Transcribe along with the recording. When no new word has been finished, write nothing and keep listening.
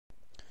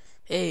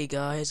Hey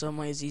guys, I'm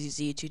my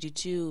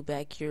ZZZ222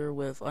 back here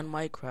with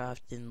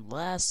Unminecraft, and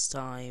last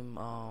time,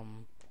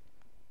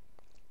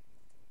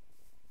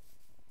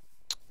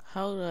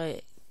 how do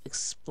I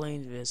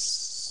explain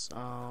this?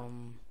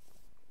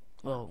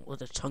 Well, let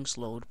the chunks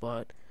load,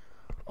 but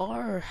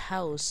our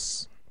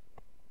house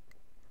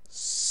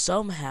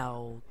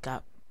somehow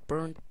got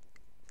burnt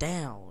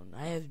down.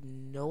 I have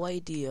no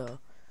idea.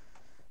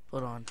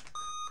 Hold on.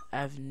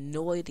 I have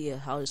no idea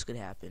how this could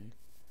happen.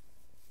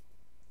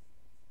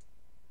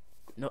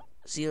 No,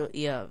 see,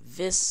 yeah,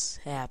 this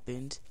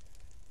happened.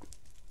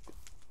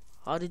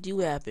 How did you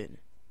happen?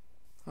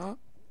 Huh?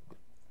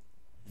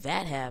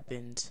 That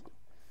happened.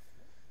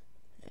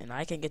 And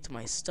I can get to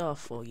my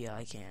stuff. Well, yeah,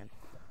 I can.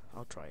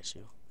 I'll try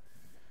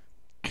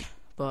to.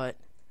 But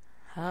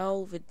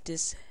how did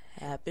this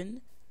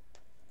happen?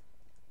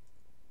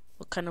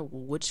 What kind of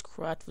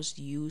witchcraft was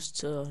used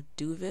to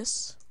do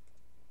this?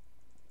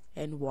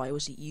 And why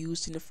was it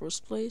used in the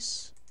first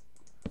place?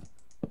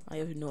 I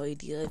have no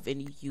idea. If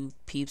any of you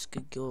peeps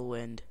could go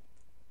and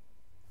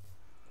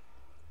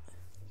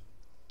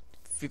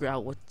figure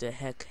out what the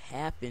heck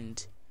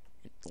happened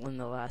in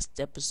the last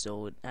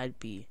episode, I'd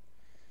be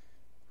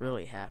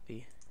really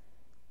happy.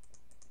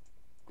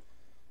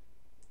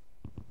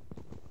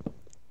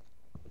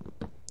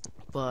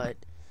 But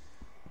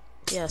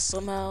yeah,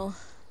 somehow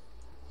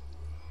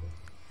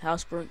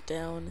house burnt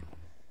down,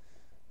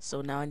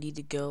 so now I need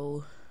to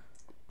go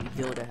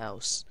rebuild a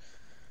house,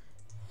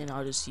 and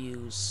I'll just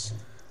use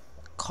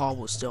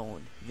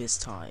cobblestone this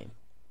time.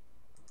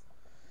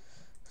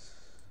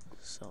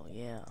 So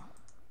yeah,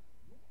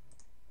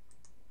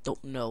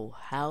 don't know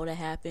how that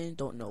happened,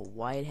 don't know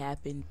why it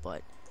happened,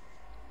 but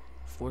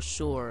for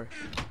sure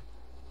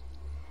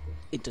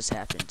it just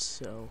happened.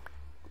 So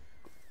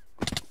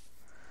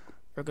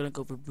we're gonna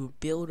go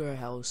rebuild our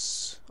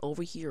house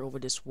over here, over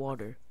this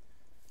water,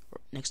 or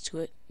next to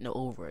it, no,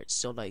 over it,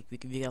 so like we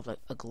can have like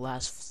a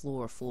glass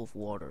floor full of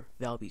water.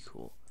 That would be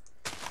cool.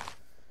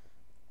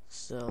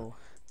 So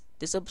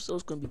this episode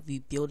is gonna be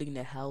rebuilding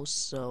the house,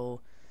 so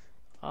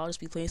I'll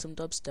just be playing some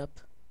dubstep.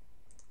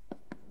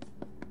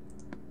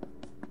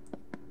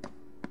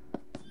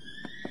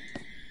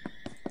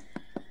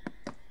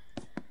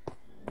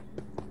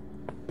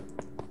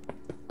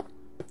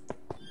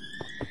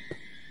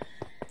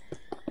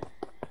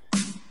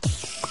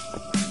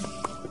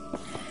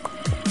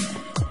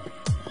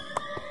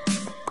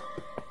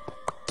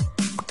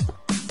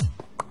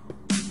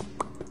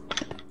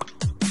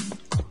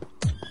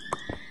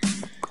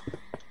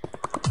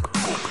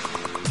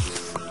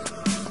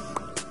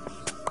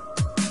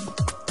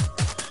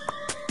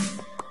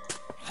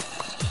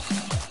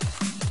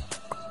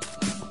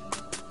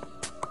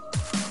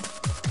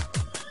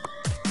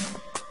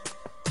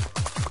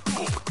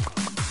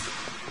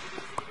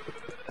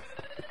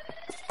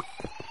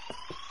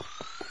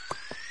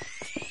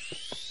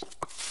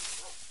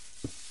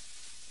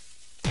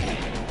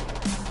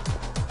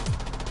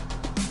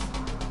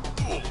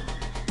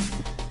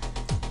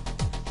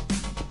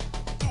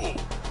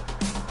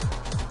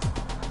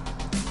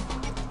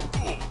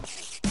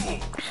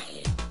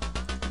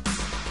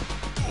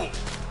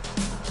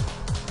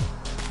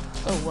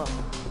 Oh well.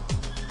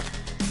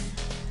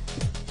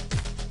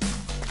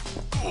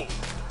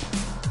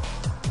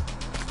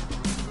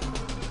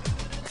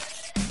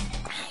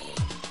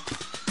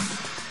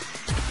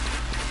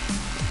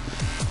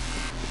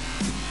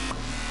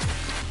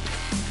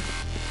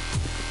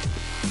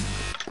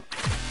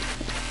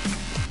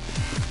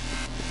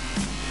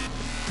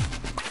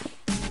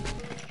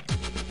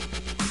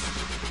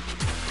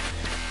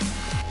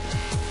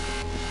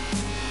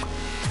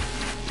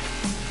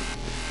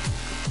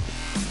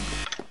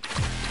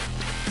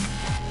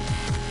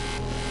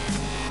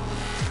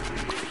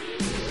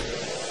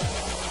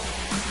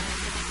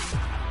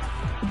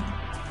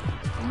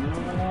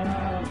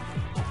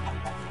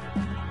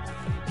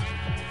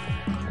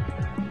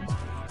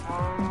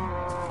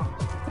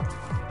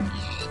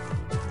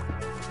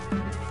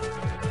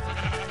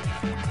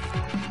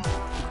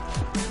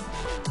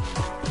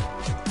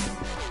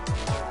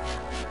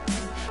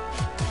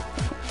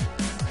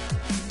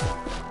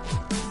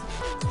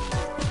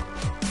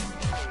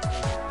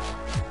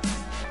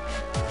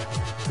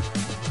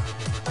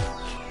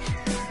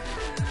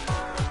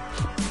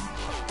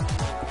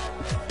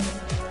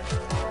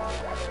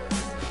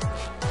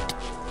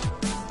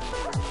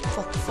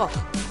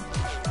 Fuck.